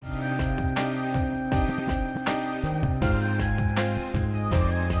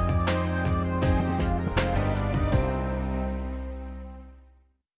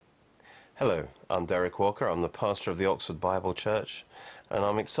Hello, I'm Derek Walker. I'm the pastor of the Oxford Bible Church, and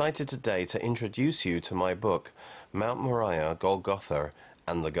I'm excited today to introduce you to my book, Mount Moriah, Golgotha,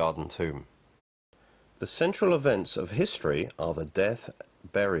 and the Garden Tomb. The central events of history are the death,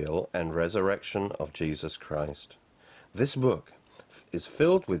 burial, and resurrection of Jesus Christ. This book is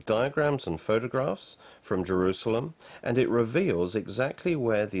filled with diagrams and photographs from Jerusalem, and it reveals exactly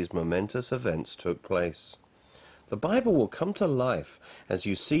where these momentous events took place. The Bible will come to life as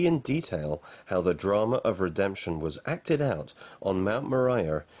you see in detail how the drama of redemption was acted out on Mount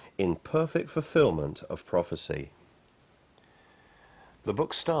Moriah in perfect fulfillment of prophecy. The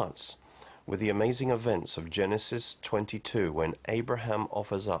book starts with the amazing events of Genesis 22 when Abraham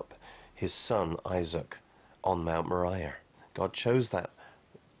offers up his son Isaac on Mount Moriah. God chose that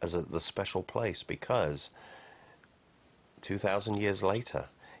as the special place because 2,000 years later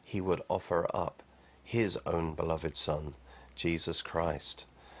he would offer up his own beloved Son, Jesus Christ,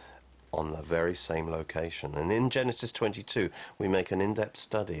 on the very same location. And in Genesis 22, we make an in-depth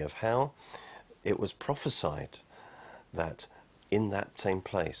study of how it was prophesied that in that same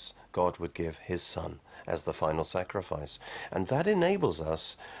place, God would give his Son as the final sacrifice. And that enables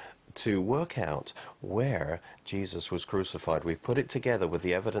us to work out where Jesus was crucified. We've put it together with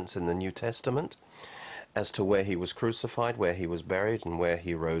the evidence in the New Testament as to where he was crucified, where he was buried, and where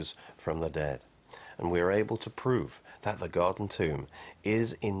he rose from the dead. And we are able to prove that the Garden Tomb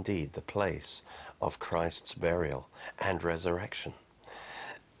is indeed the place of Christ's burial and resurrection.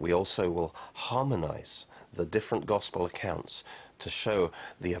 We also will harmonize the different gospel accounts to show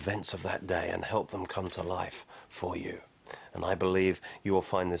the events of that day and help them come to life for you. And I believe you will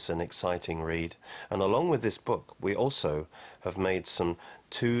find this an exciting read. And along with this book, we also have made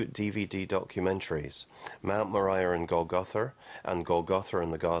two DVD documentaries, Mount Moriah and Golgotha and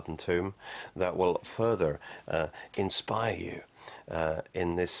the Garden Tomb, that will further inspire you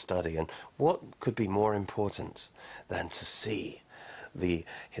in this study. And what could be more important than to see the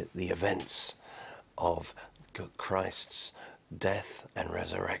events of Christ's death and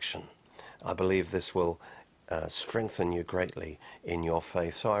resurrection? I believe this will strengthen you greatly in your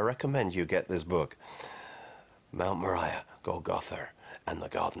faith. So I recommend you get this book, Mount Moriah, Golgotha, and the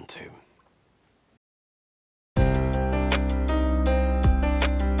Garden Tomb.